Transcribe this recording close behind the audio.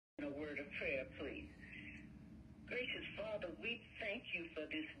prayer, please. Gracious Father, we thank you for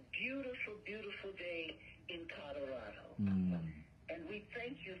this beautiful, beautiful day in Colorado. And we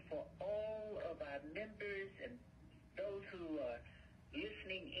thank you for all of our members and those who are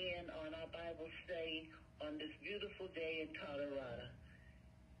listening in on our Bible study on this beautiful day in Colorado.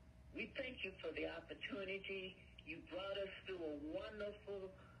 We thank you for the opportunity. You brought us through a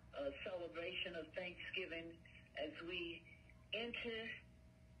wonderful celebration of Thanksgiving as we enter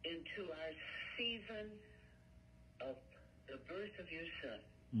into our season of the birth of your son.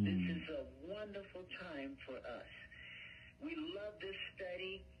 This is a wonderful time for us. We love this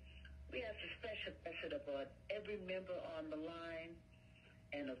study. We ask a special blessing upon every member on the line.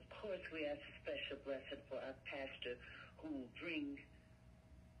 And of course, we ask a special blessing for our pastor who will bring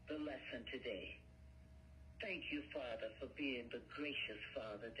the lesson today. Thank you, Father, for being the gracious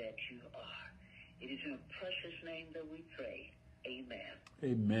Father that you are. It is in a precious name that we pray. Amen.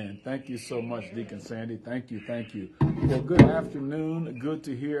 Amen. Thank you so much, Deacon Sandy. Thank you. Thank you. Well, good afternoon. Good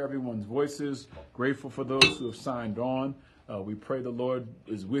to hear everyone's voices. Grateful for those who have signed on. We pray the Lord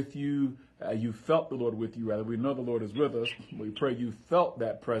is with you. You felt the Lord with you, rather. We know the Lord is with us. We pray you felt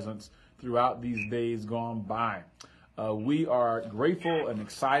that presence throughout these days gone by. We are grateful and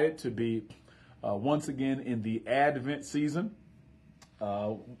excited to be once again in the Advent season.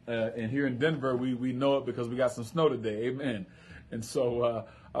 And here in Denver, we know it because we got some snow today. Amen. And so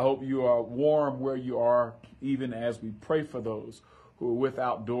I hope you are warm where you are, even as we pray for those who are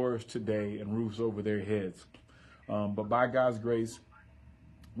without doors today and roofs over their heads. But by God's grace,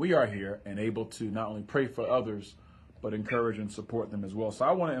 we are here and able to not only pray for others, but encourage and support them as well. So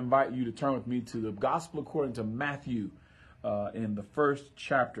I want to invite you to turn with me to the Gospel according to Matthew in the first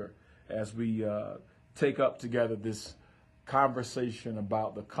chapter as we take up together this conversation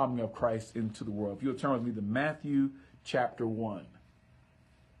about the coming of Christ into the world. If you'll turn with me to Matthew chapter 1.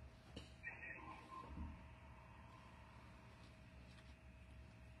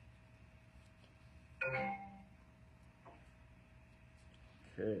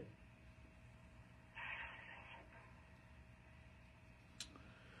 Okay.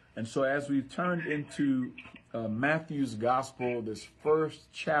 And so as we've turned into Matthew's gospel, this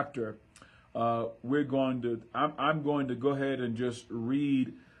first chapter, I'm going to go ahead and just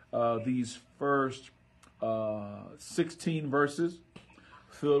read these first 16 verses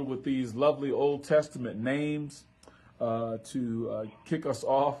filled with these lovely Old Testament names to kick us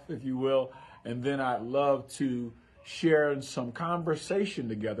off, if you will. And then I'd love to share some conversation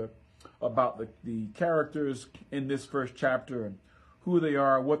together about the characters in this first chapter and who they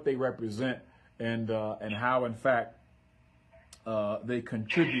are, what they represent, and how, in fact, they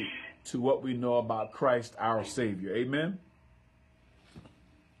contribute to what we know about Christ, our Savior. Amen?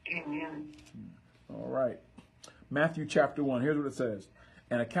 Amen. All right. Matthew chapter 1, here's what it says.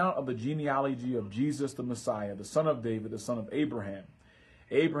 An account of the genealogy of Jesus the Messiah, the son of David, the son of Abraham.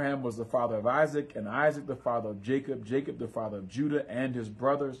 Abraham was the father of Isaac, and Isaac the father of Jacob, Jacob the father of Judah and his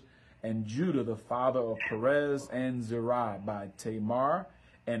brothers, and Judah the father of Perez and Zerah by Tamar,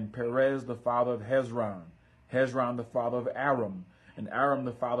 and Perez the father of Hezron, Hezron the father of Aram, and Aram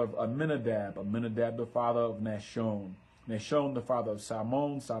the father of Amminadab, Amminadab the father of Nahshon, Nahshon the father of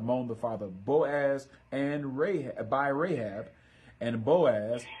Salmon, Salmon the father of Boaz, and Rahab, by Rahab, and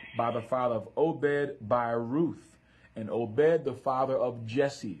Boaz by the father of Obed by Ruth, and Obed the father of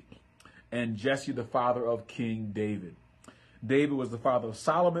Jesse, and Jesse the father of King David. David was the father of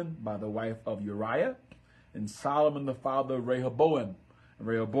Solomon by the wife of Uriah, and Solomon the father of Rehoboam, and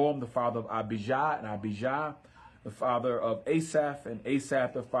Rehoboam the father of Abijah, and Abijah the father of Asaph, and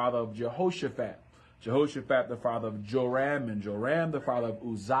Asaph the father of Jehoshaphat, Jehoshaphat the father of Joram, and Joram the father of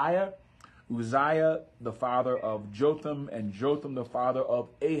Uzziah, Uzziah the father of Jotham, and Jotham the father of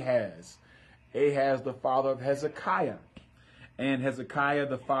Ahaz, Ahaz the father of Hezekiah, and Hezekiah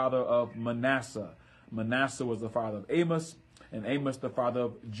the father of Manasseh. Manasseh was the father of Amos, and Amos the father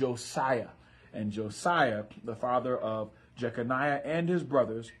of Josiah, and Josiah the father of Jeconiah and his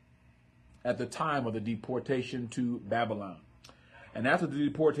brothers at the time of the deportation to Babylon. And after the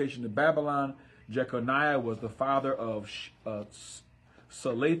deportation to Babylon, Jeconiah was the father of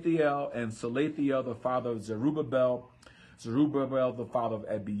Salathiel, and Salathiel the father of Zerubbabel, Zerubbabel the father of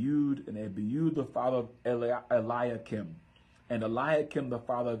Abiud, and Abiud the father of Eliakim, and Eliakim the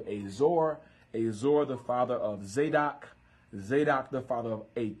father of Azor, Azor the father of Zadok, Zadok the father of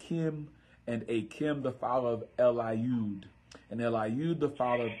Achim, and Achim the father of Eliud, and Eliud the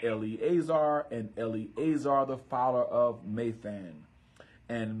father of Eleazar, and Eleazar the father of Mathan,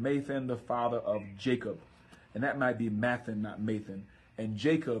 and Mathan the father of Jacob, and that might be Mathan, not Mathan, and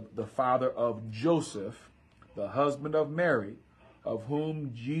Jacob the father of Joseph, the husband of Mary, of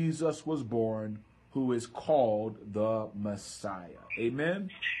whom Jesus was born, who is called the Messiah. Amen?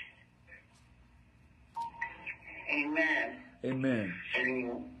 Amen. Amen.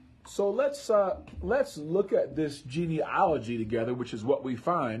 Amen. So let's look at this genealogy together, which is what we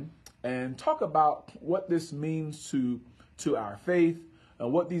find, and talk about what this means to our faith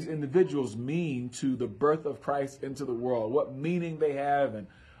and what these individuals mean to the birth of Christ into the world, what meaning they have, and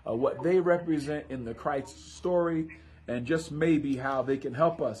what they represent in the Christ story, and just maybe how they can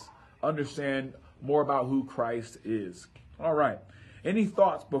help us understand more about who Christ is. All right. Any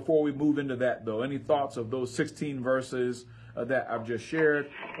thoughts before we move into that, though? Any thoughts of those 16 verses that I've just shared?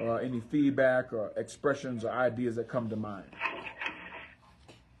 Any feedback or expressions or ideas that come to mind?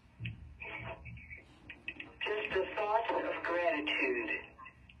 Just a thought of gratitude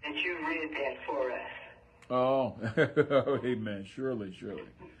that you read that for us. Oh, amen. Surely, surely.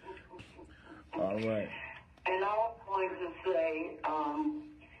 All right. And I was going to say,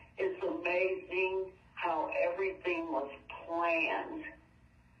 it's amazing how everything was planned.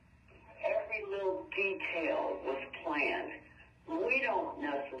 Every little detail was planned. We don't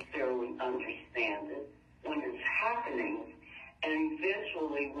necessarily understand it when it's happening, and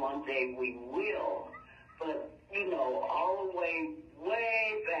eventually one day we will. But, all the way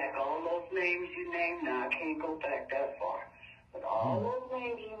back, all those names you named, now I can't go back that far, but all those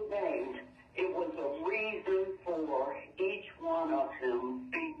names you named, it was a reason for each one of them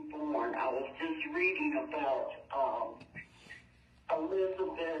being born. I was just reading about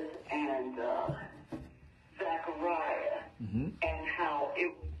Elizabeth and Zachariah, and how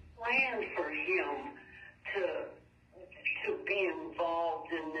it was planned for him to be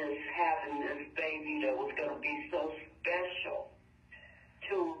involved in this, having this baby that was going to be so special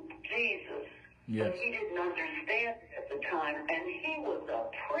to Jesus. Yes. But he didn't understand at the time, and he was a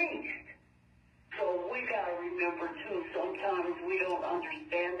priest. So we got to remember, too, sometimes we don't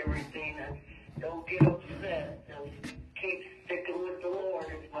understand everything, and don't get upset. Just keep sticking with the Lord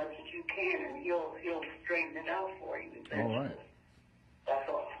as much as you can, and he'll straighten it out for you eventually. All right. That's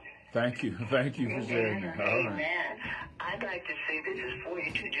all. Thank you. Thank you for sharing that. All right. Amen. I'd like to say this is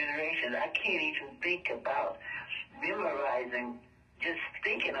 42 generations. I can't even think about memorizing, just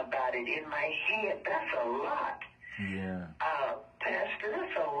thinking about it in my head. That's a lot. Yeah. Pastor,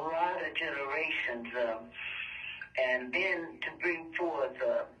 that's a lot of generations. And then to bring forth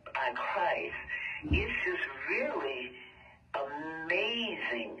our Christ, it's just really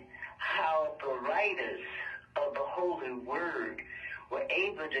amazing how the writers of the Holy Word were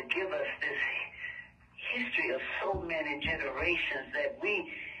able to give us this history of so many generations that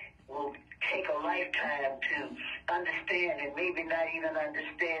we will take a lifetime to understand and maybe not even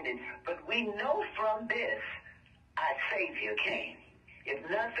understand it. But we know from this our Savior came. If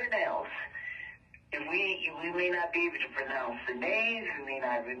nothing else, if we may not be able to pronounce the names, we may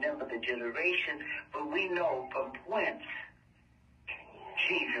not remember the generation, but we know from whence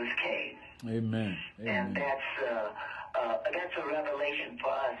Jesus came. Amen. Amen. And that's a revelation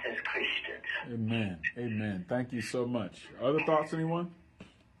for us as Christians. Amen. Amen. Thank you so much. Other thoughts, anyone?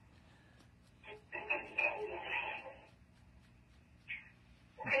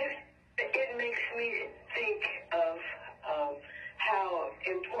 It makes me think of how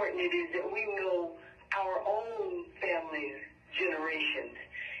important it is that we know our own family's generations.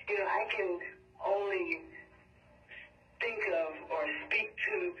 I can only think of or speak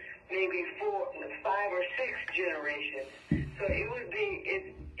to maybe 5 or 6 generations. So it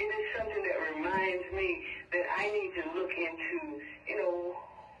is something that reminds me that I need to look into,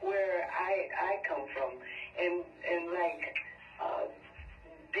 where I come from. And like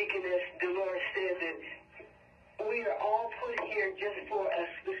Deaconess Dolores said, that we are all put here just for a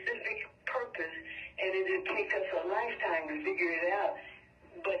specific purpose, and it'll take us a lifetime to figure it out.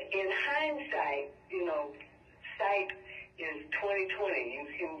 But in hindsight, sight is 20/20.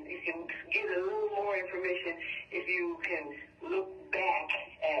 You can get a little more information if you can look back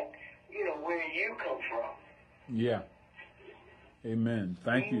at where you come from. Yeah. Amen.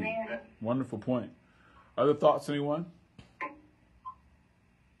 Thank Amen. you. Wonderful point. Other thoughts, anyone?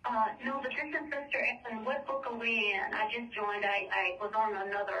 No, but this is Sister Evelyn. What book are we in? I just joined. I was on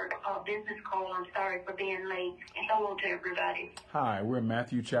another business call. I'm sorry for being late. And hello to everybody. Hi, we're in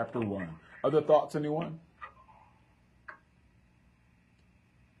Matthew chapter 1. Other thoughts, anyone?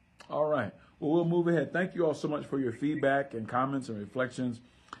 All right. Well, we'll move ahead. Thank you all so much for your feedback and comments and reflections.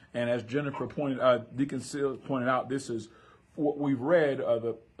 And as Jennifer Deacon Seal pointed out, this is what we've read,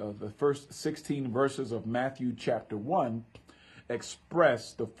 the first 16 verses of Matthew chapter 1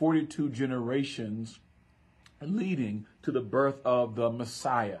 express the 42 generations leading to the birth of the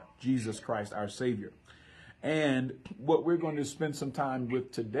Messiah, Jesus Christ, our Savior. And what we're going to spend some time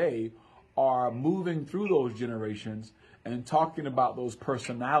with today are moving through those generations and talking about those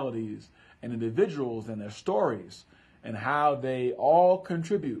personalities and individuals and their stories and how they all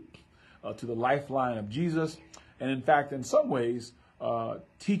contribute to the lifeline of Jesus. And in fact, in some ways,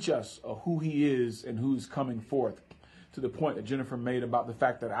 teach us who he is and who's coming forth, to the point that Jennifer made about the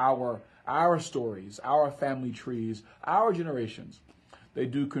fact that our stories, our family trees, our generations, they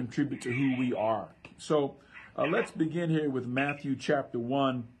do contribute to who we are. So let's begin here with Matthew chapter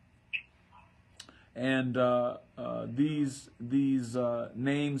 1. And these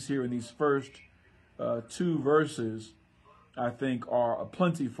names here in these first 2 verses, I think, are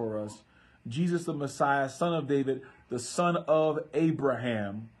aplenty for us. Jesus the Messiah, son of David, the son of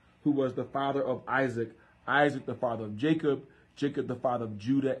Abraham, who was the father of Isaac, Isaac the father of Jacob, Jacob the father of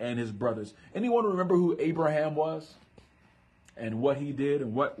Judah and his brothers. Anyone remember who Abraham was and what he did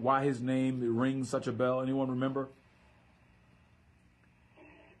and why his name rings such a bell? Anyone remember?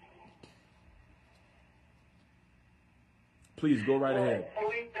 Please go right ahead.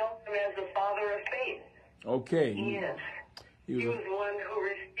 We know him as the father of faith. Okay. Yes. He was one who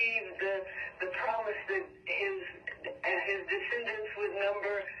received the promise that his descendants would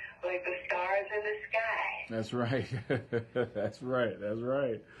number like the stars in the sky. That's right. That's right. That's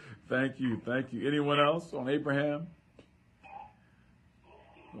right. Thank you. Thank you. Anyone else on Abraham?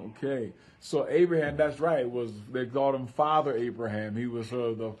 Okay. So Abraham, that's right, they called him Father Abraham. He was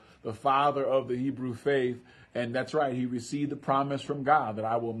the father of the Hebrew faith. And that's right. He received the promise from God that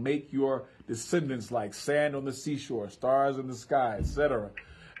I will make your descendants like sand on the seashore, stars in the sky, etc.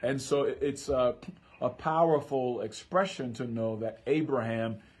 And so it's a powerful expression to know that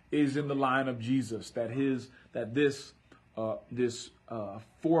Abraham is in the line of Jesus, that this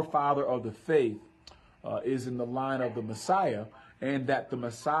forefather of the faith is in the line of the Messiah, and that the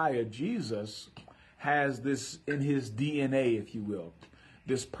Messiah, Jesus, has this in his DNA, if you will,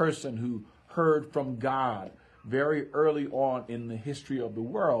 this person who heard from God very early on in the history of the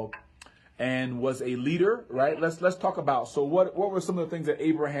world and was a leader, right? Let's talk about, so what were some of the things that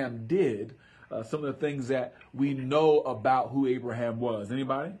Abraham did, some of the things that we know about who Abraham was?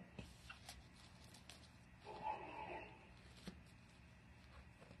 Anybody?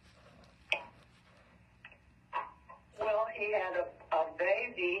 Well, he had a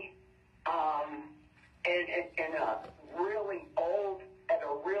baby in a really old, at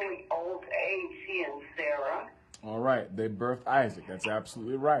a really old age, he and Sarah. All right, they birthed Isaac. That's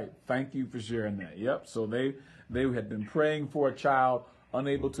absolutely right. Thank you for sharing that. Yep. So they had been praying for a child,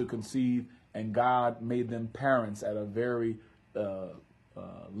 unable to conceive, and God made them parents at a very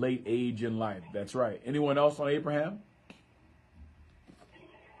late age in life. That's right. Anyone else on Abraham?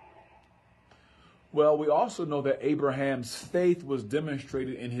 Well, we also know that Abraham's faith was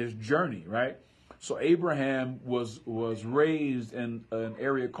demonstrated in his journey, right? So Abraham was raised in an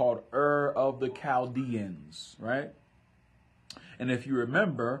area called Ur of the Chaldeans, right? And if you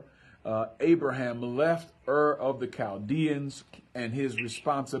remember, Abraham left Ur of the Chaldeans, and his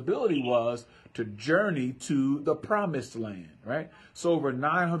responsibility was to journey to the promised land, right? So over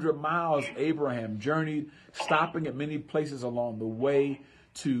 900 miles Abraham journeyed, stopping at many places along the way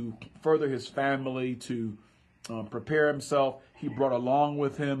to further his family, to prepare himself. He brought along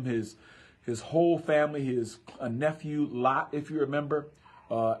with him his whole family, his nephew Lot, if you remember,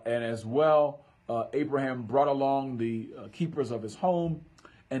 and as well, Abraham brought along the keepers of his home,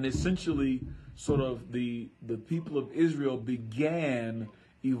 and essentially sort of the people of Israel began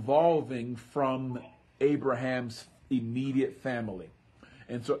evolving from Abraham's immediate family.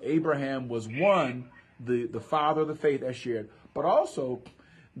 And so Abraham was the father of the faith as shared, but also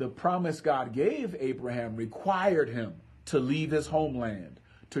the promise God gave Abraham required him to leave his homeland,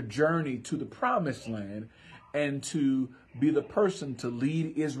 to journey to the promised land, and to be the person to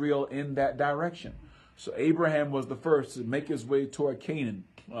lead Israel in that direction. So Abraham was the first to make his way toward Canaan,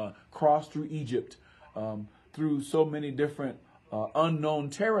 cross through Egypt, through so many different unknown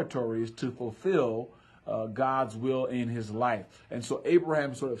territories to fulfill God's will in his life. And so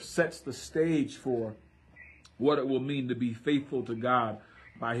Abraham sort of sets the stage for what it will mean to be faithful to God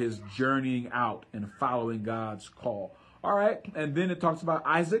by his journeying out and following God's call. All right, and then it talks about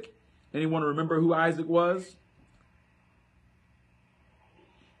Isaac. Anyone remember who Isaac was?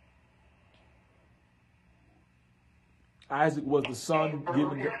 Isaac was the son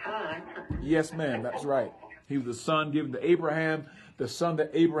given to... Yes, ma'am, that's right. He was the son given to Abraham, the son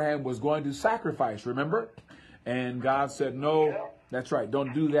that Abraham was going to sacrifice, remember? And God said, no, that's right,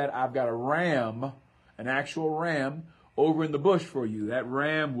 don't do that. I've got a ram, an actual ram, over in the bush for you. That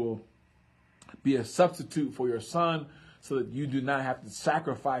ram will be a substitute for your son, so that you do not have to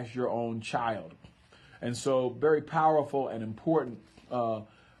sacrifice your own child. And so very powerful and important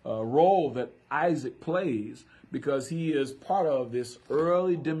role that Isaac plays, because he is part of this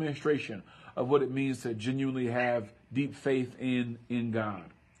early demonstration of what it means to genuinely have deep faith in God.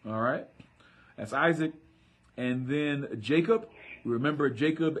 All right? That's Isaac. And then Jacob. Remember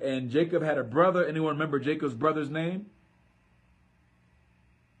Jacob, and Jacob had a brother. Anyone remember Jacob's brother's name?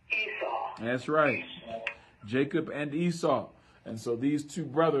 Esau. That's right. Jacob and Esau. And so these two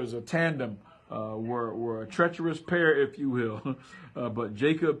brothers, a tandem, were a treacherous pair, if you will. But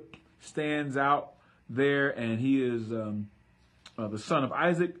Jacob stands out there, and he is the son of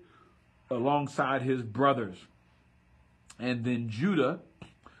Isaac alongside his brothers. And then Judah,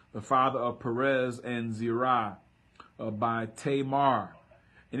 the father of Perez and Zerah, by Tamar.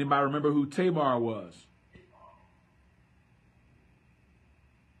 Anybody remember who Tamar was?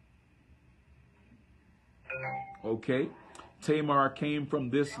 Okay. Tamar came from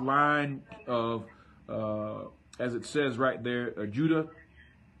this line of, as it says right there, Judah.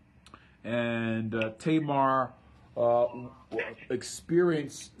 And Tamar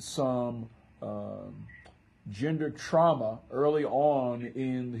experienced some gender trauma early on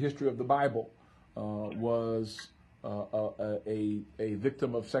in the history of the Bible. Was a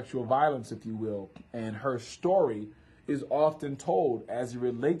victim of sexual violence, if you will. And her story is often told as it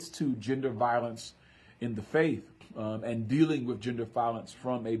relates to gender violence in the faith, and dealing with gender violence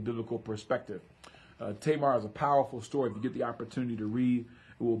from a biblical perspective. Tamar is a powerful story. If you get the opportunity to read,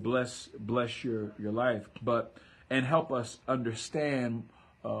 it will bless your life, and help us understand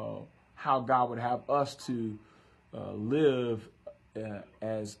how God would have us to live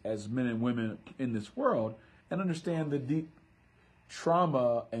as men and women in this world, and understand the deep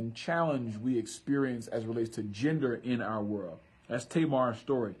trauma and challenge we experience as it relates to gender in our world. That's Tamar's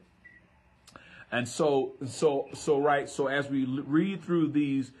story. And so as we read through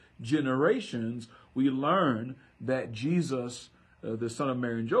these generations, we learn that Jesus, the son of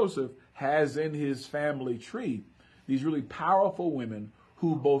Mary and Joseph, has in his family tree these really powerful women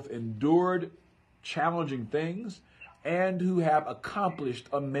who both endured challenging things and who have accomplished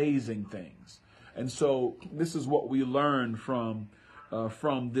amazing things. And so this is what we learn from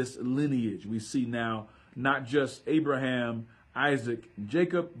this lineage. We see now not just Abraham, Isaac,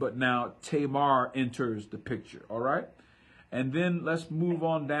 Jacob, but now Tamar enters the picture. All right. And then let's move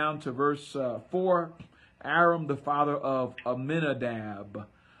on down to verse 4. Aram, the father of Aminadab.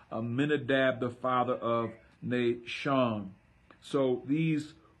 Aminadab, the father of Nahshon. So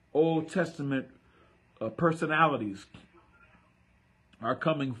these Old Testament personalities are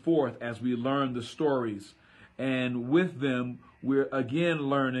coming forth as we learn the stories. And with them, we're again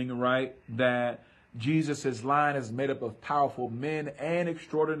learning, right, that Jesus' line is made up of powerful men and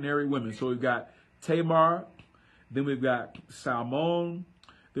extraordinary women. So we've got Tamar, then we've got Salmon,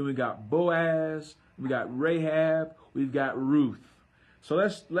 then we've got Boaz, we got Rahab, we've got Ruth. So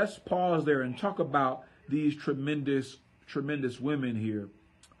let's pause there and talk about these tremendous women here.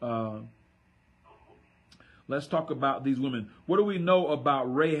 Let's talk about these women. What do we know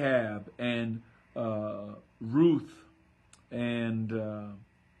about Rahab and Ruth and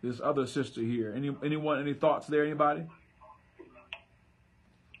this other sister here? Anyone? Any thoughts there? Anybody?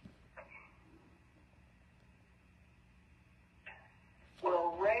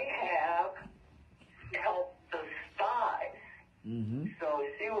 Well, Rahab helped the spies, so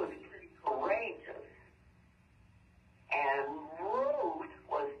she was pretty courageous. And Ruth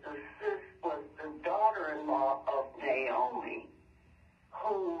was the daughter-in-law of Naomi,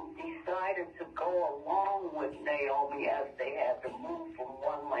 who decided to go along with Naomi as they had to move from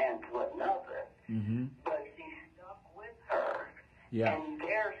one land to another. But she stuck with her. Yeah. And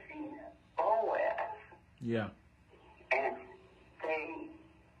there she met Boaz. Yeah. And they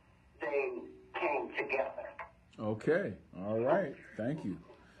came together. Okay. All right. Thank you.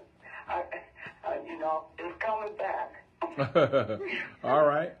 It's coming back. All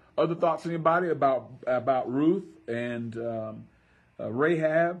right. Other thoughts, anybody, about Ruth and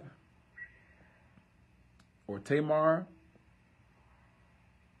Rahab or Tamar?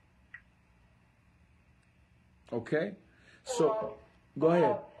 Okay. So, go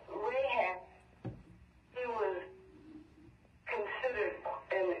ahead. Rahab, she was considered,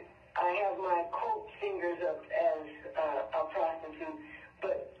 and I have my quote fingers up as a prostitute,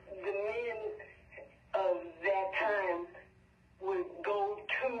 but the men of that time would go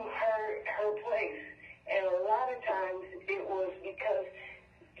to her place, and a lot of times it was because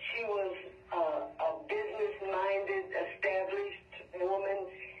she was a business-minded, established woman,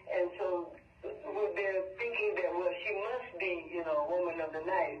 and so they're thinking that, well, she must be, a woman of the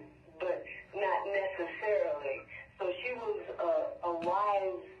night, but not necessarily. So she was a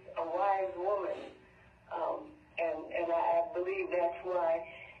wise woman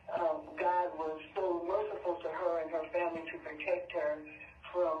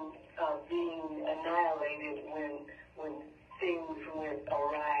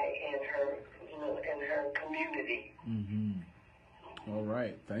All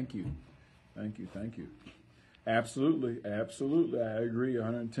right. Thank you. Thank you. Thank you. Absolutely. Absolutely. I agree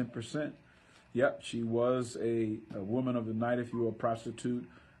 110%. Yep. She was a woman of the night, if you will, a prostitute,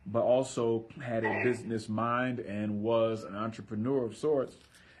 but also had a business mind and was an entrepreneur of sorts.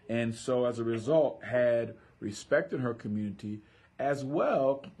 And so as a result, had respect in her community, as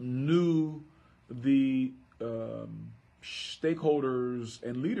well knew the stakeholders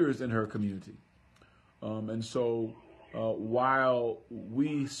and leaders in her community. And so while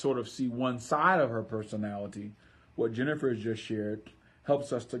we sort of see one side of her personality, what Jennifer has just shared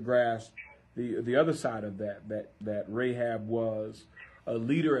helps us to grasp the other side of that Rahab was a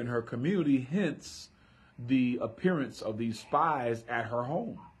leader in her community, hence the appearance of these spies at her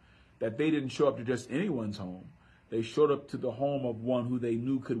home, that they didn't show up to just anyone's home. They showed up to the home of one who they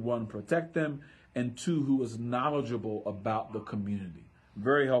knew could, one, protect them, and two, who was knowledgeable about the community.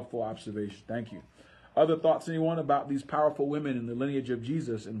 Very helpful observation. Thank you. Other thoughts, anyone, about these powerful women in the lineage of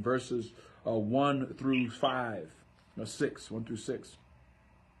Jesus in verses 1 through 5, or 6, 1 through 6?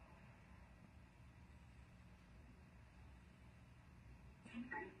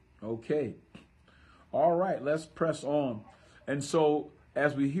 Okay. All right, let's press on. And so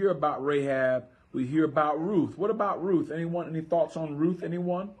as we hear about Rahab, we hear about Ruth. What about Ruth? Anyone, any thoughts on Ruth?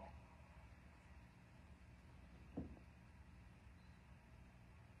 Anyone?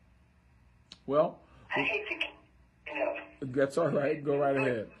 Well, I hate to, that's all right. Go right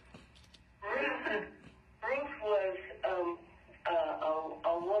ahead. Ruth was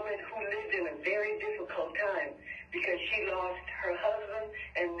a woman who lived in a very difficult time because she lost her husband,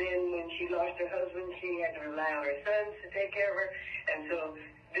 and then when she lost her husband, she had to rely on her sons to take care of her, and so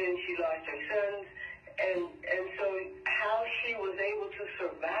then she lost her sons, and so how she was able to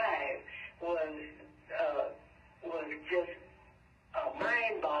survive was just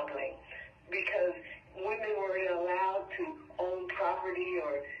mind-boggling, because women weren't allowed to own property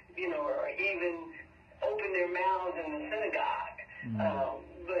or even open their mouths in the synagogue.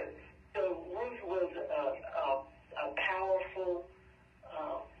 But so Ruth was a powerful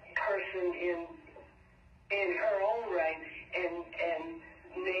person in her own right, and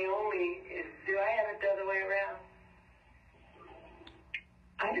Naomi is. Do I have it the other way around?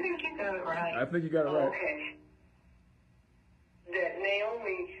 I think you got it right. I think you got it right. Okay. That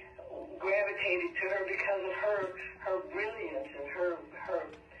Naomi gravitated to her because of her brilliance and her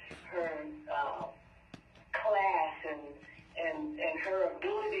class and her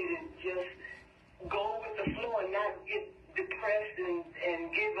ability to just go with the flow and not get depressed and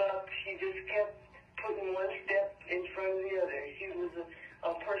give up. She just kept putting one step in front of the other. She was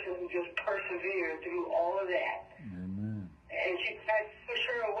a person who just persevered through all of that. Amen. And she tried to push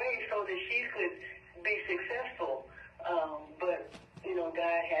her away so that she could be successful. But,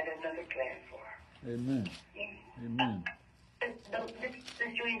 God had another plan for her. Amen. Amen. The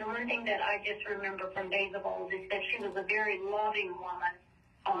one thing that I just remember from days of old is that she was a very loving woman,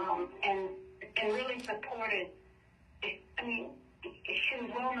 and really supported. I mean, she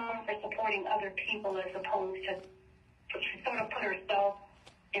was well known for supporting other people as opposed to, she sort of put herself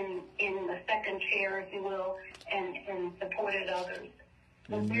in the second chair, if you will, and supported others.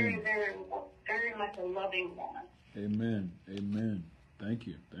 So very, very, very much a loving woman. Amen. Amen. Thank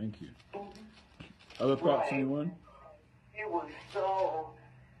you. Thank you. Mm-hmm. Other thoughts, Right. anyone? It was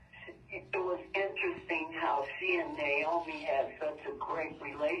interesting how she and Naomi had such a great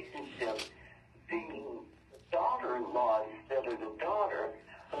relationship, being the daughter-in-law instead of the daughter.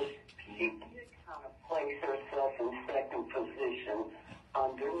 But she did kind of place herself in second position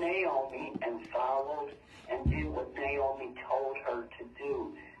under Naomi and followed and did what Naomi told her to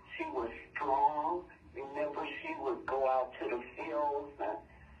do. She was strong. Remember, she would go out to the fields and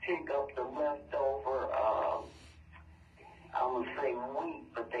pick up the leftover, I would say wheat,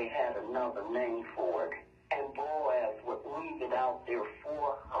 but they had another name for it. And Boaz would leave it out there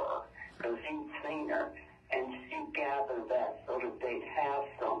for her because he'd seen her, and she'd gather that so that they'd have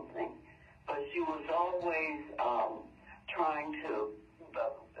something. But she was always trying to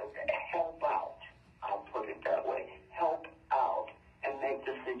help out. I'll put it that way. Help out and make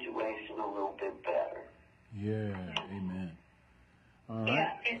the situation a little bit better. Yeah. Amen. All right.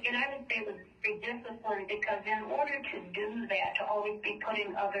 Yeah, and I would say it was very disciplined, because in order to do that, to always be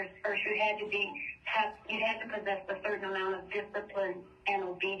putting others first, you had to possess a certain amount of discipline and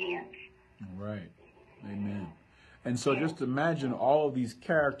obedience. Right. Amen. And so just imagine all of these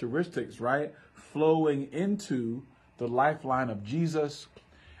characteristics, right, flowing into the lifeline of Jesus,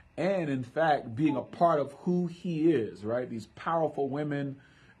 and in fact being a part of who he is, right? These powerful women,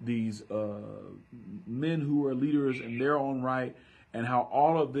 these men who are leaders in their own right, and how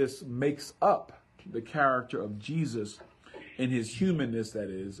all of this makes up the character of Jesus in his humanness, that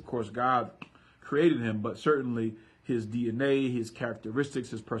is. Of course, God created him, but certainly his DNA, his characteristics,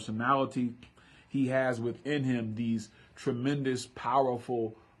 his personality, he has within him these tremendous,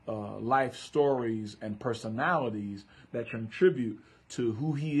 powerful life stories and personalities that contribute to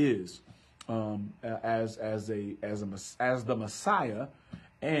who he is as the Messiah,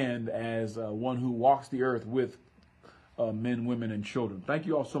 and as one who walks the earth with men, women, and children. Thank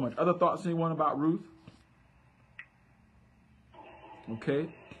you all so much. Other thoughts, anyone, about Ruth? Okay.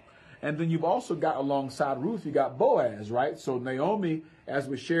 And then you've also got, alongside Ruth, you got Boaz, right? So Naomi, as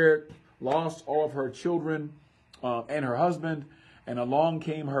we shared, lost all of her children and her husband, and along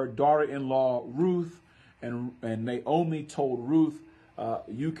came her daughter-in-law, Ruth, and Naomi told Ruth,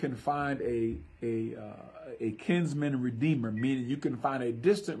 you can find a kinsman redeemer, meaning you can find a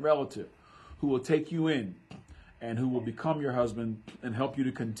distant relative who will take you in and who will become your husband and help you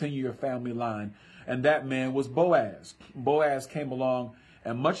to continue your family line. And that man was Boaz. Boaz came along,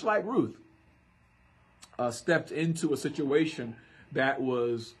 and much like Ruth, stepped into a situation that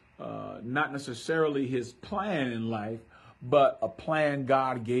was not necessarily his plan in life, but a plan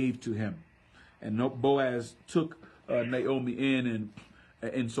God gave to him. And Boaz took Naomi in, and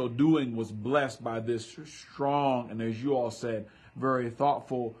in so doing was blessed by this strong, and as you all said, very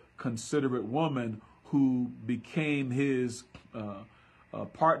thoughtful, considerate woman who became his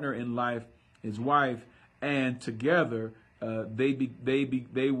partner in life, his wife, and together they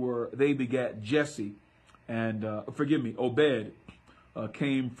begat Jesse, and Obed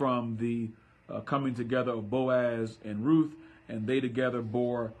came from the coming together of Boaz and Ruth, and they together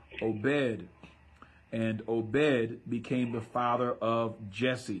bore Obed, and Obed became the father of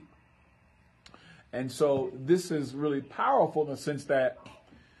Jesse. And so this is really powerful in the sense that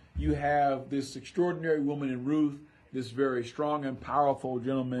you have this extraordinary woman in Ruth, this very strong and powerful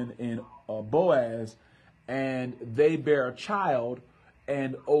gentleman in Boaz, and they bear a child,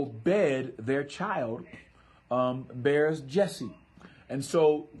 and Obed, their child, bears Jesse. And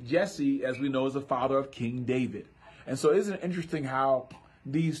so Jesse, as we know, is the father of King David. And so isn't it interesting how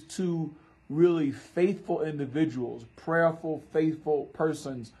these two really faithful individuals, prayerful, faithful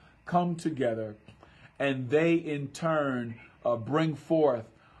persons come together, and they in turn bring forth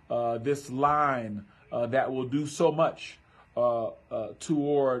this line that will do so much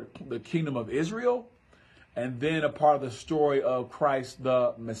toward the kingdom of Israel, and then a part of the story of Christ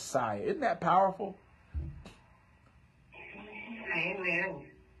the Messiah. Isn't that powerful? Amen.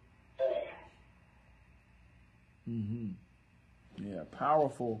 Yeah,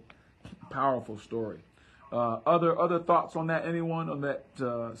 powerful story. Other thoughts on that? Anyone on that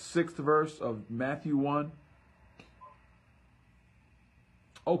 6th verse of Matthew 1?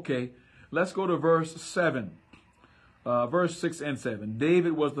 Okay, let's go to verse 7. Verse 6 and 7.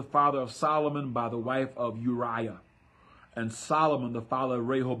 David was the father of Solomon by the wife of Uriah, and Solomon the father of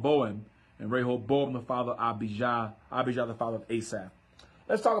Rehoboam, and Rehoboam the father of Abijah the father of Asaph.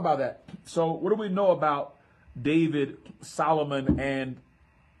 Let's talk about that. So what do we know about David, Solomon, and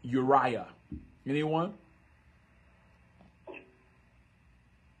Uriah? Anyone?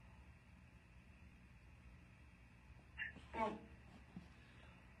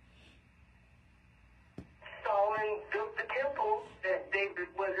 Solomon built the temple that David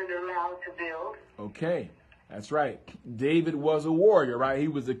wasn't allowed to build. Okay, that's right. David was a warrior, right? He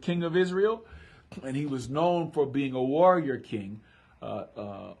was the king of Israel, and he was known for being a warrior king.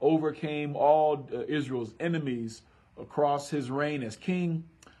 Overcame all Israel's enemies across his reign as king,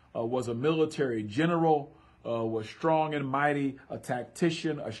 was a military general, was strong and mighty, a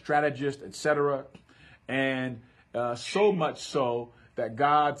tactician, a strategist, etc. And so much so that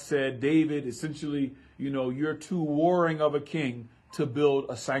God said, David, essentially, you're too warring of a king to build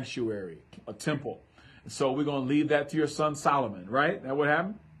a sanctuary, a temple. So we're going to leave that to your son Solomon, right? That what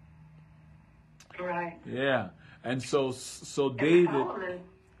happened? Right. Yeah. And so David, Solomon,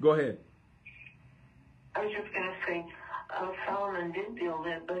 go ahead. I was just going to say, Solomon did build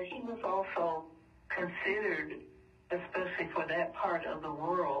it, but he was also considered, especially for that part of the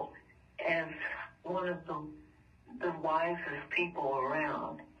world, as one of the wisest people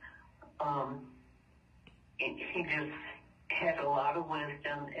around. He just had a lot of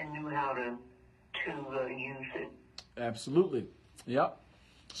wisdom and knew how to use it. Absolutely. Yep.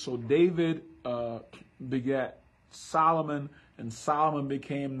 So David begat Solomon, and Solomon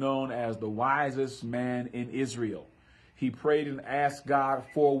became known as the wisest man in Israel. He prayed and asked God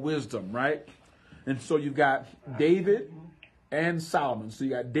for wisdom, right? And so you've got David and Solomon. So you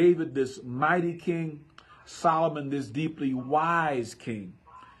got David, this mighty king, Solomon, this deeply wise king.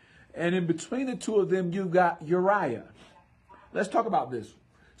 And in between the two of them, you've got Uriah. Let's talk about this.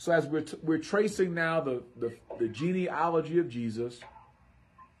 So as we're tracing now the genealogy of Jesus,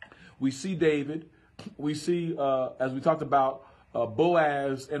 we see David, we see, as we talked about,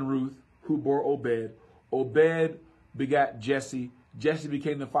 Boaz and Ruth, who bore Obed. Obed begat Jesse. Jesse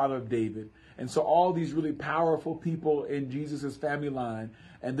became the father of David. And so all these really powerful people in Jesus' family line.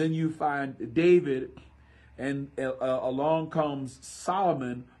 And then you find David, and along comes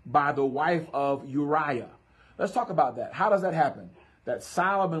Solomon by the wife of Uriah. Let's talk about that. How does that happen? That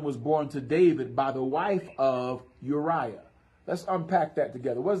Solomon was born to David by the wife of Uriah. Let's unpack that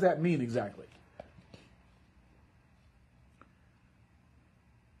together. What does that mean exactly?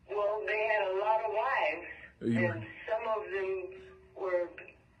 Well, they had a lot of wives, and some of them were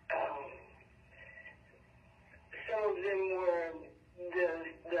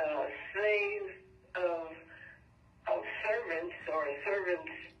the slaves of servants or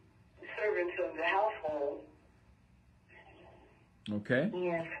servants of the household. Okay.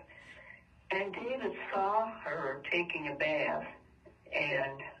 Yes. And David saw her taking a bath,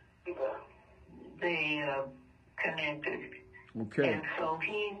 and they connected. Okay. And so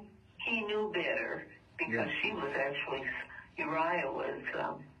he knew better, because she was actually, Uriah was,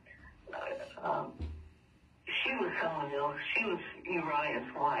 she was someone else. She was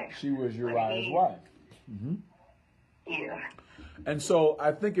Uriah's wife. She was Uriah's wife. Mm-hmm. Yeah. And so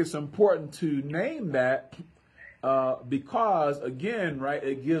I think it's important to name that because, again, right,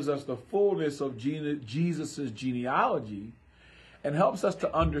 it gives us the fullness of Jesus' genealogy and helps us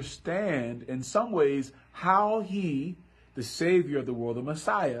to understand, in some ways, how he, the Savior of the world, the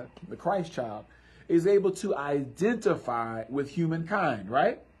Messiah, the Christ child, is able to identify with humankind,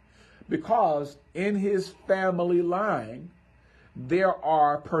 right? Because in his family line, there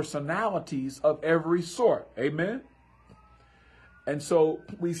are personalities of every sort. Amen? And so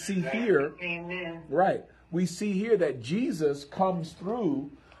we see here, Amen. Right, we see here that Jesus comes through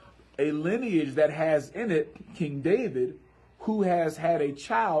a lineage that has in it King David, who has had a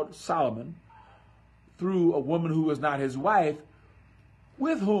child, Solomon, through a woman who was not his wife,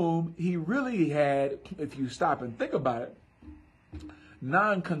 with whom he really had, if you stop and think about it,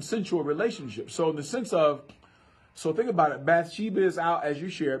 non-consensual relationship. So in the sense of, so think about it, Bathsheba is out, as you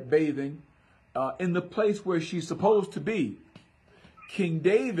shared, bathing in the place where she's supposed to be. King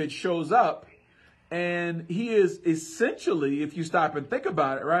David shows up, and he is essentially, if you stop and think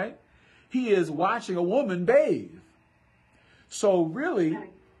about it, right, he is watching a woman bathe. So really,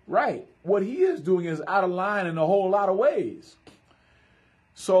 right, what he is doing is out of line in a whole lot of ways.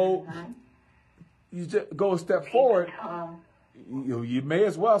 So you just go a step forward. You may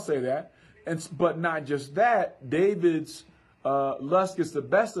as well say that, but not just that. David's lust gets the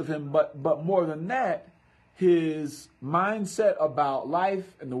best of him, but more than that, his mindset about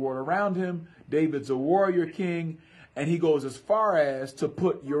life and the world around him. David's a warrior king, and he goes as far as to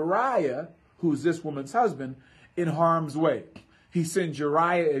put Uriah, who's this woman's husband, in harm's way. He sends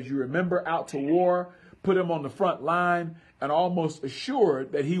Uriah, as you remember, out to war, put him on the front line, and almost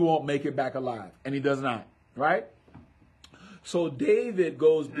assured that he won't make it back alive. And he does not, right? So David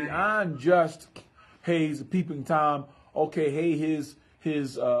goes beyond just, hey, he's a peeping Tom. Okay, hey, his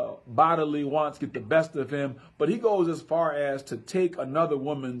bodily wants get the best of him. But he goes as far as to take another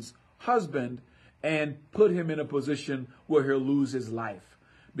woman's husband and put him in a position where he'll lose his life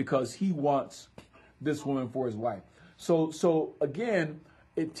because he wants this woman for his wife. So again,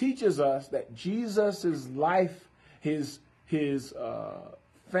 it teaches us that Jesus' life, his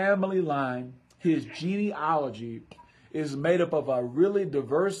family line, his genealogy is made up of a really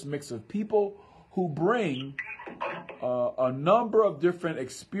diverse mix of people who bring a number of different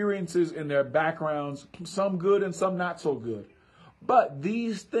experiences in their backgrounds, some good and some not so good. But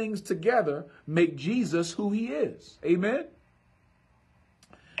these things together make Jesus who he is. Amen?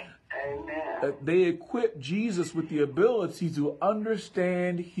 Amen. They equip Jesus with the ability to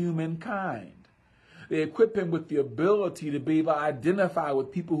understand humankind. They equip him with the ability to be able to identify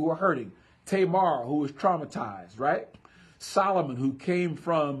with people who are hurting. Tamar, who was traumatized, right? Solomon, who came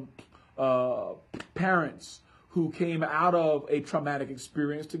from parents who came out of a traumatic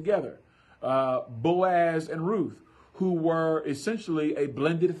experience together. Boaz and Ruth, who were essentially a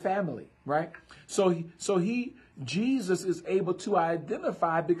blended family, right? So Jesus is able to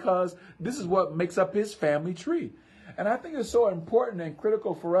identify because this is what makes up his family tree. And I think it's so important and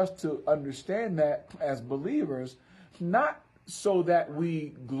critical for us to understand that as believers, not so that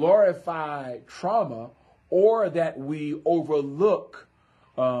we glorify trauma or that we overlook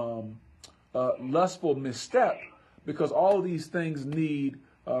lustful misstep, because all of these things need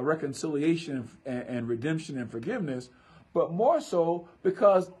reconciliation and redemption and forgiveness, but more so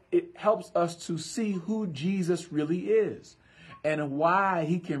because it helps us to see who Jesus really is. and why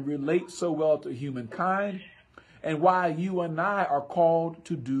he can relate so well to humankind, and why you and I are called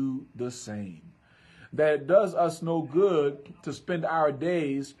to do the same. That it does us no good to spend our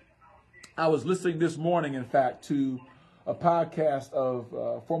days. I was listening this morning, in fact, to a podcast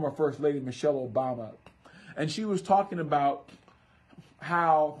of former First Lady Michelle Obama, and she was talking about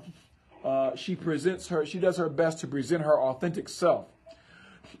how she does her best to present her authentic self.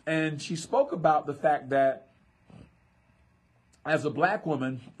 And she spoke about the fact that as a black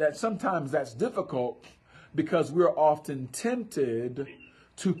woman, that sometimes that's difficult because we're often tempted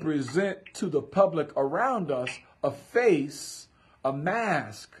to present to the public around us a face, a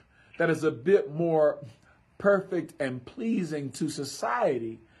mask that is a bit more perfect and pleasing to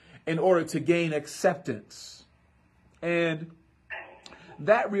society in order to gain acceptance. And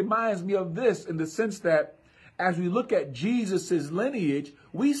that reminds me of this in the sense that as we look at Jesus's lineage,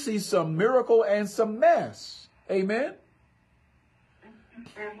 we see some miracle and some mess. Amen?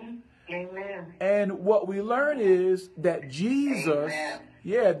 Amen. And what we learn is that Jesus,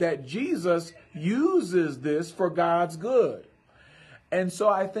 that Jesus uses this for God's good. And so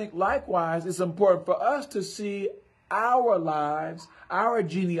I think likewise, it's important for us to see our lives, our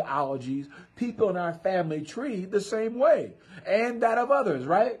genealogies, people in our family tree the same way, and that of others,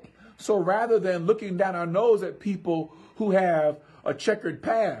 right? So rather than looking down our nose at people who have a checkered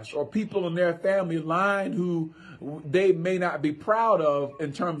past or people in their family line who they may not be proud of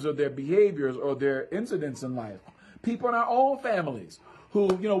in terms of their behaviors or their incidents in life, people in our own families who,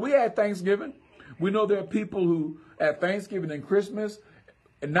 we had Thanksgiving. We know there are people who at Thanksgiving and Christmas,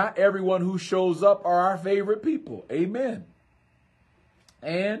 and not everyone who shows up are our favorite people. Amen.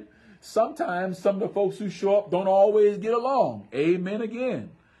 And sometimes some of the folks who show up don't always get along. Amen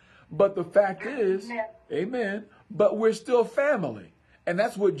again. But the fact is, amen, but we're still family. And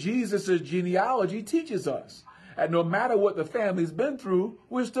that's what Jesus' genealogy teaches us. And no matter what the family's been through,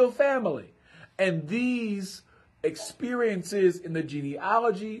 we're still family. And these experiences in the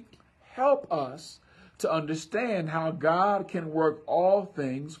genealogy help us to understand how God can work all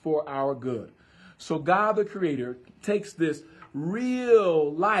things for our good. So God, the Creator, takes this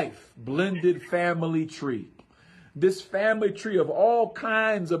real life blended family tree, this family tree of all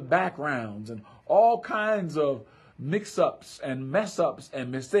kinds of backgrounds and all kinds of mix-ups and mess-ups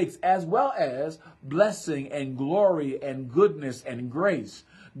and mistakes, as well as blessing and glory and goodness and grace.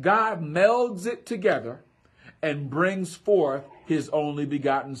 God melds it together and brings forth his only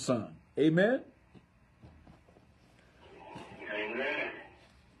begotten Son. Amen?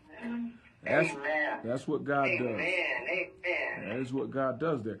 That's what God does. Amen. That is what God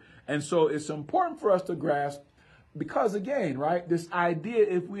does there. And so it's important for us to grasp, because again, right, this idea,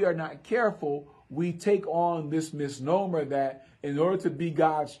 if we are not careful, we take on this misnomer that in order to be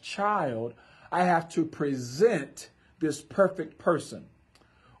God's child, I have to present this perfect person.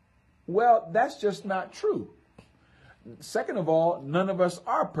 Well, that's just not true. Second of all, none of us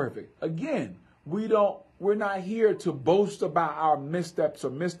are perfect. Again, we're not here to boast about our missteps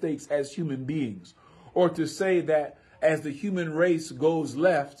or mistakes as human beings, or to say that as the human race goes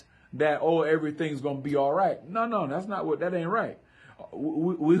left, that, everything's going to be all right. No, that ain't right.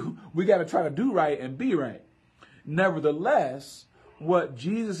 We got to try to do right and be right. Nevertheless, what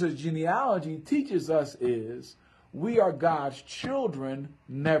Jesus' genealogy teaches us is we are God's children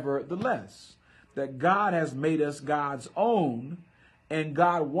nevertheless. That God has made us God's own, and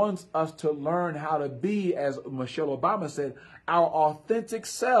God wants us to learn how to be, as Michelle Obama said, our authentic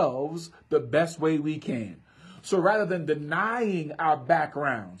selves the best way we can. So rather than denying our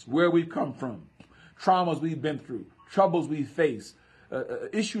backgrounds, where we've come from, traumas we've been through, troubles we face,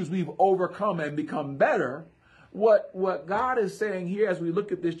 issues we've overcome and become better, what God is saying here as we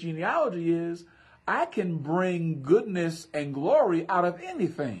look at this genealogy is, I can bring goodness and glory out of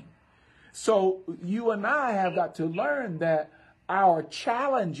anything. So you and I have got to learn that our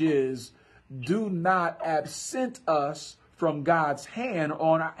challenges do not absent us from God's hand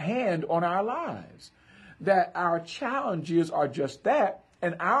on our lives. That our challenges are just that,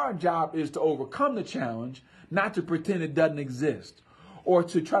 and our job is to overcome the challenge, not to pretend it doesn't exist, or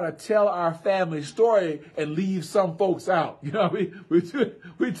to try to tell our family story and leave some folks out. We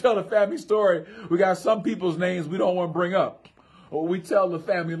tell the family story. We got some people's names we don't want to bring up. Or we tell the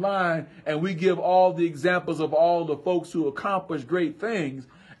family line and we give all the examples of all the folks who accomplished great things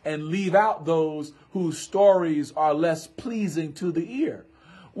and leave out those whose stories are less pleasing to the ear.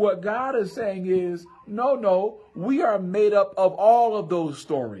 What God is saying is, no, we are made up of all of those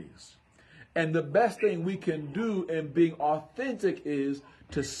stories. And the best thing we can do in being authentic is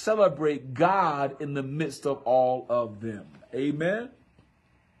to celebrate God in the midst of all of them. Amen?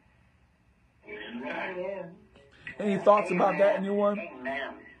 Amen. Any thoughts about that, anyone?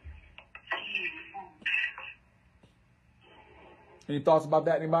 Amen. Any thoughts about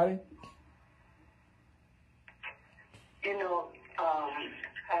that, anybody? You know,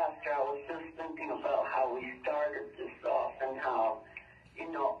 Pastor, I was just thinking about how we started this off and how,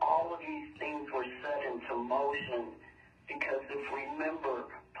 you know, all of these things were set into motion because if we remember,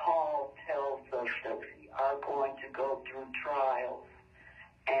 Paul tells us that we are going to go through trials.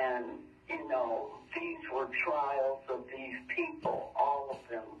 And, you know, these were trials of these people, all of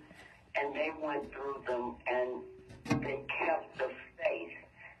them. And they went through them and they kept the faith.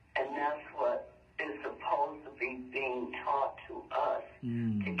 And that's what is supposed to be being taught to us,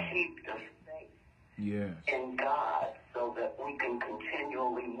 to keep the faith in God so that we can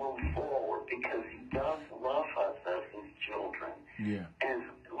continually move forward because he does love us as his children. Yeah. And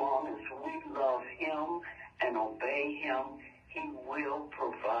as long as we love him and obey him, he will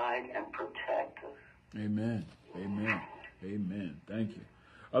provide and protect us. Amen. Amen. Amen. Thank you.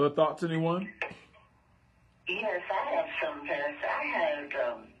 Other thoughts, anyone? Yes, I have some, Pastor. I had,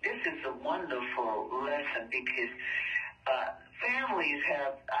 this is a wonderful lesson because families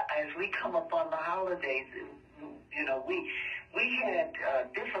have, as we come up on the holidays, you know, we had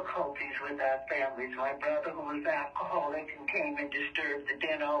difficulties with our families. My brother, who was alcoholic and came and disturbed the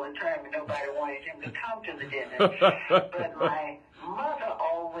dinner all the time, and nobody wanted him to come to the dinner. But my mother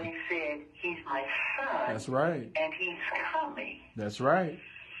always said, he's my son. That's right. And he's coming. That's right.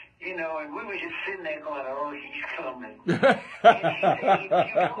 You know, and we were just sitting there going, oh, he's coming. And she said, if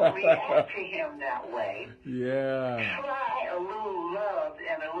you don't react to him that way, try a little love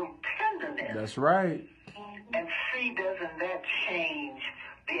and a little tenderness. That's right. And see, doesn't that change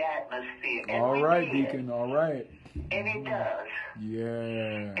the atmosphere? And all right, Deacon, all right. And it does.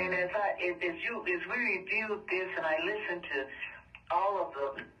 Yeah. And as we reviewed this and I listened to all of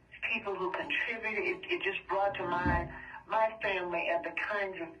the people who contributed, it just brought to mind my family and the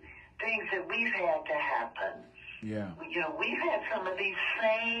kinds of things that we've had to happen. Yeah. You know, we've had some of these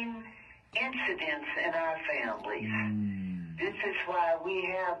same incidents in our families. This is why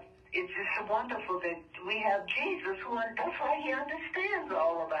it's just wonderful that we have Jesus, that's why he understands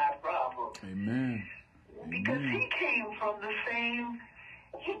all of our problems. Amen. Because he came from the same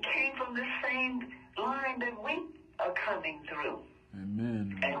line that we are coming through.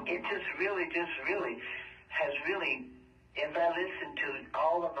 Amen. And it just really has really, as I listen to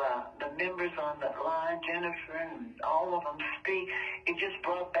all of the members on the line, Jennifer and all of them speak, it just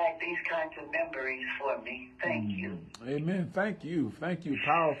brought back these kinds of memories for me. Thank you. Amen. Thank you. Thank you.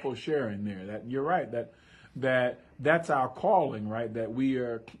 Powerful sharing there. That you're right. That's our calling, right? That we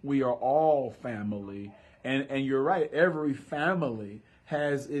are all family, and you're right. Every family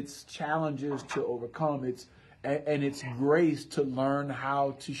has its challenges to overcome. And it's grace to learn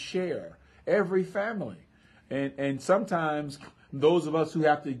how to share. Every family. And sometimes those of us who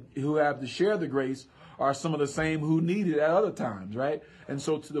have to share the grace are some of the same who need it at other times, right? And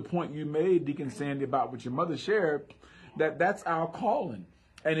so to the point you made, Deacon Sandy, about what your mother shared, that's our calling.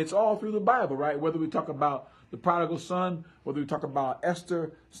 And it's all through the Bible, right? Whether we talk about the prodigal son, whether we talk about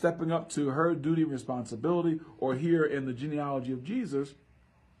Esther stepping up to her duty and responsibility, or here in the genealogy of Jesus,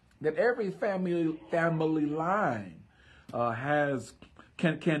 that every family line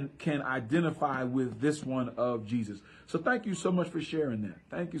can identify with this one of Jesus. So thank you so much for sharing that.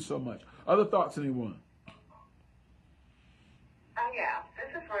 Thank you so much. Other thoughts, anyone? Yeah, this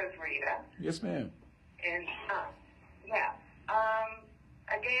is Rosarita. Yes, ma'am. And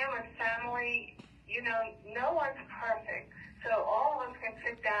again, with family, you know, no one's perfect. So all of us can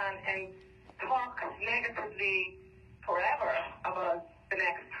sit down and talk negatively forever about the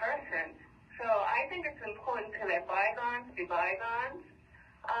next person. So I think it's important to let bygones be bygones.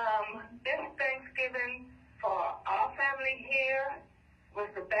 This Thanksgiving for our family here was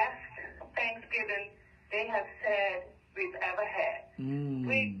the best Thanksgiving they have said we've ever had.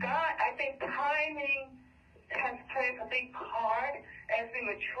 I think timing has played a big part as we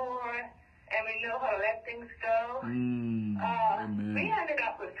mature and we know how to let things go. We ended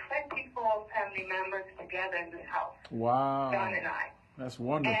up with 24 family members together in this house. Wow. John and I. That's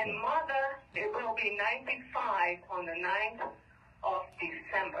wonderful. And Mother, it will be 95 on the 9th of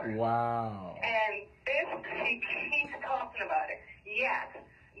December. Wow. And she keeps talking about it. Yes,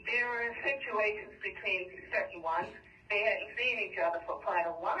 there are situations between certain ones. They hadn't seen each other for quite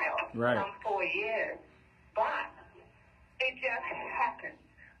a while, right. Some 4 years. But it just happened.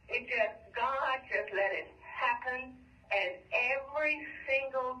 God just let it happen. And every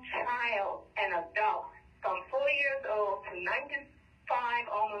single child and adult from 4 years old to 95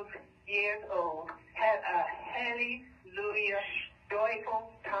 almost years old had a hallelujah,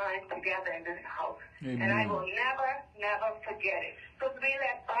 joyful time together in this house. Amen. And I will never, never forget it. Because we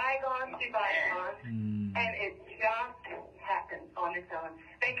let bygones be bygones, and it just happened on its own.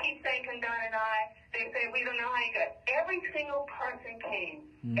 They keep thanking Don and I. They say, we don't know how you got. Every single person came.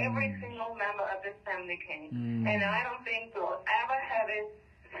 Every single member of this family came. And I don't think we'll ever have it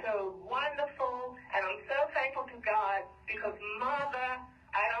so wonderful. And I'm so thankful to God because Mother,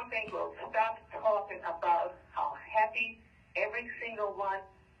 I don't think we'll stop talking about how happy every single one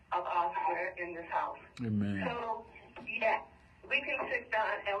of us were in this house. Amen. So, yeah, we can sit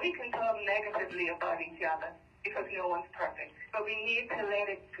down and we can talk negatively about each other because no one's perfect. But we need to let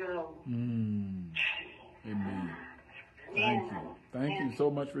it go. Amen. Thank you. Thank you so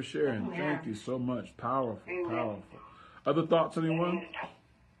much for sharing. Thank you so much. Powerful, powerful. Other thoughts, anyone?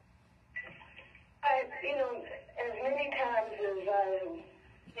 You know, as many times as I've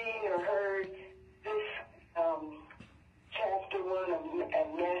seen or heard this chapter 1 of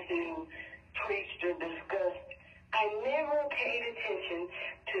Matthew preached or discussed, I never paid attention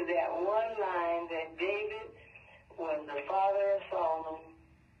to that one line that David was the father of Solomon,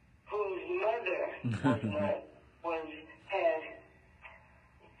 whose mother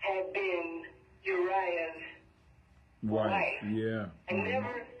had been Uriah's wife. Yeah. I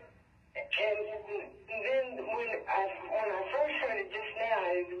never, and then when I first heard it just now,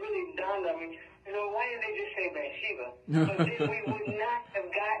 it really dawned on me. You know, why did they just say Bathsheba? But then we would not have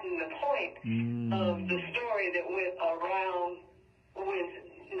gotten the point of the story that went around with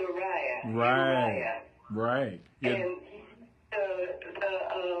Uriah. Right. Yeah. And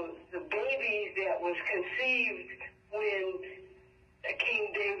the baby that was conceived when King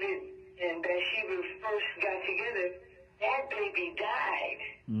David and Bathsheba first got together, that baby died.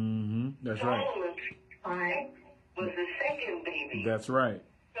 That's right. Solomon's was the second baby. That's right.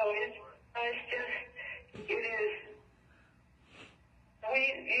 So it's just, it is,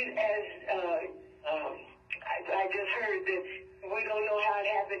 I just heard that we don't know how it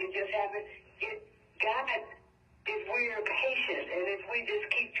happened, it just happened. God, if we are patient and if we just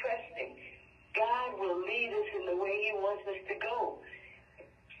keep trusting, God will lead us in the way He wants us to go.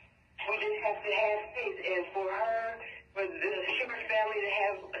 We just have to have faith. And for her, for the Sugar family to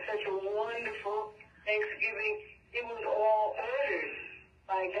have such a wonderful Thanksgiving, it was all ordered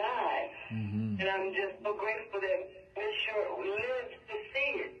by God. And I'm just so grateful that Miss Short lived to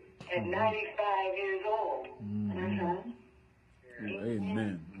see it at 95 years old.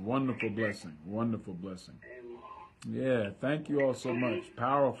 Amen. Wonderful blessing. Wonderful blessing. Yeah, thank you all so much.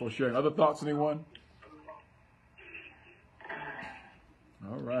 Powerful sharing. Other thoughts, anyone?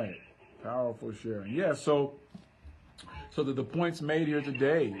 All right. Powerful sharing. Yeah, so the points made here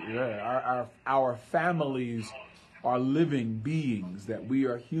today, our families are living beings, that we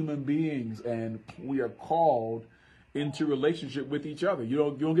are human beings and we are called into relationship with each other.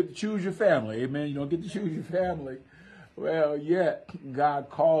 You don't get to choose your family. Amen. You don't get to choose your family. Well, yet God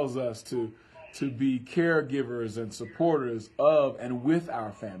calls us to be caregivers and supporters of and with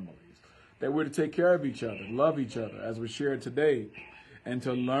our families, that we're to take care of each other, love each other, as we shared today, and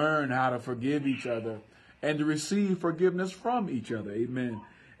to learn how to forgive each other and to receive forgiveness from each other. Amen.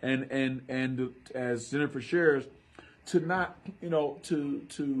 And as Jennifer shares, to not,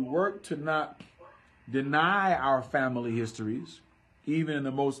 to work to not deny our family histories, even in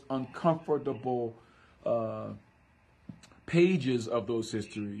the most uncomfortable pages of those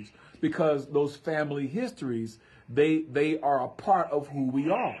histories, because those family histories, they are a part of who we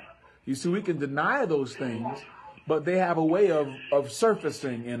are. You see, we can deny those things, but they have a way of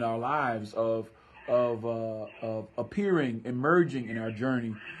surfacing in our lives, of appearing, emerging in our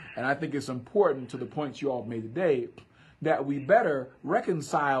journey. And I think it's important, to the points you all made today, that we better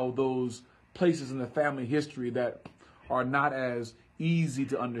reconcile those places in the family history that are not as easy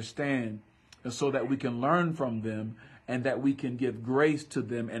to understand, and so that we can learn from them and that we can give grace to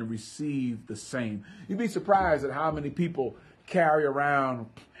them and receive the same. You'd be surprised at how many people carry around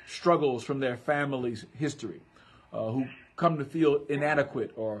struggles from their family's history, who come to feel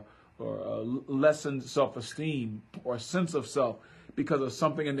inadequate or lessened self-esteem or sense of self because of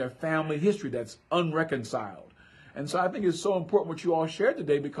something in their family history that's unreconciled. And so I think it's so important what you all shared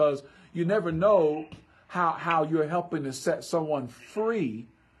today, because you never know how you're helping to set someone free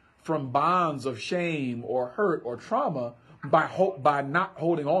from bonds of shame or hurt or trauma by not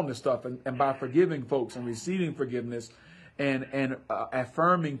holding on to stuff and by forgiving folks and receiving forgiveness and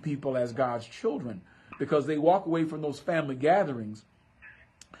affirming people as God's children, because they walk away from those family gatherings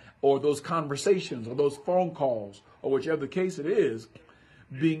or those conversations or those phone calls or whichever the case it is,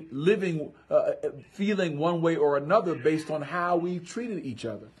 feeling one way or another based on how we treated each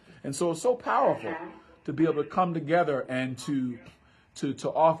other. And so it's so powerful to be able to come together and to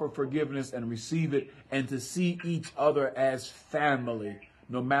to offer forgiveness and receive it, and to see each other as family,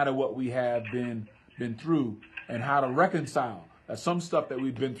 no matter what we have been through, and how to reconcile. Some stuff that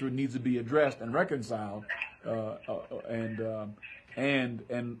we've been through needs to be addressed and reconciled, and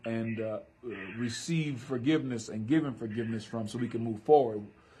receive forgiveness and given forgiveness from, so we can move forward.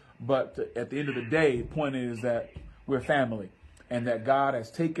 But at the end of the day, the point is that we're family, and that God has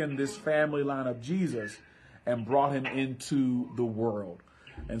taken this family line of Jesus and brought him into the world.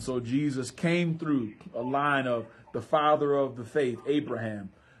 And so Jesus came through a line of the father of the faith, Abraham,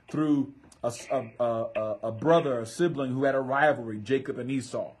 through a brother, a sibling who had a rivalry, Jacob and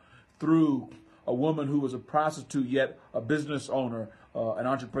Esau, through a woman who was a prostitute yet a business owner, an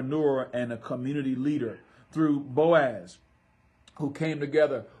entrepreneur and a community leader, through Boaz, who came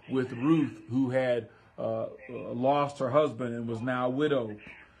together with Ruth, who had lost her husband and was now widowed.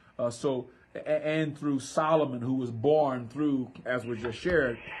 And through Solomon, who was born through, as was just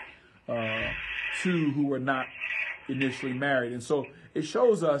shared, two who were not initially married. And so it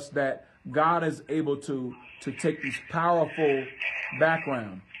shows us that God is able to take these powerful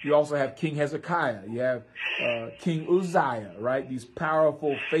background. You also have King Hezekiah. You have King Uzziah, right? These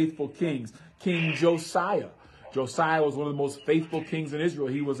powerful, faithful kings. King Josiah. Josiah was one of the most faithful kings in Israel.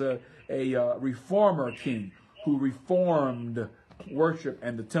 He was a reformer king who reformed worship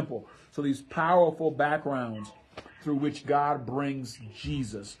and the temple. So these powerful backgrounds through which God brings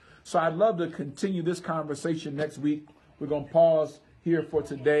Jesus. So I'd love to continue this conversation next week. We're going to pause here for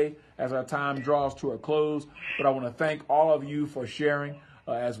today as our time draws to a close. But I want to thank all of you for sharing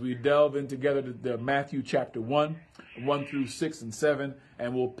as we delve in together to Matthew chapter 1 through 6 and 7.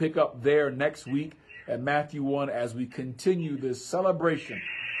 And we'll pick up there next week at Matthew 1 as we continue this celebration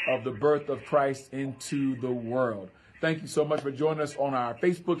of the birth of Christ into the world. Thank you so much for joining us on our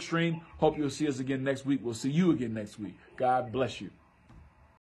Facebook stream. Hope you'll see us again next week. We'll see you again next week. God bless you.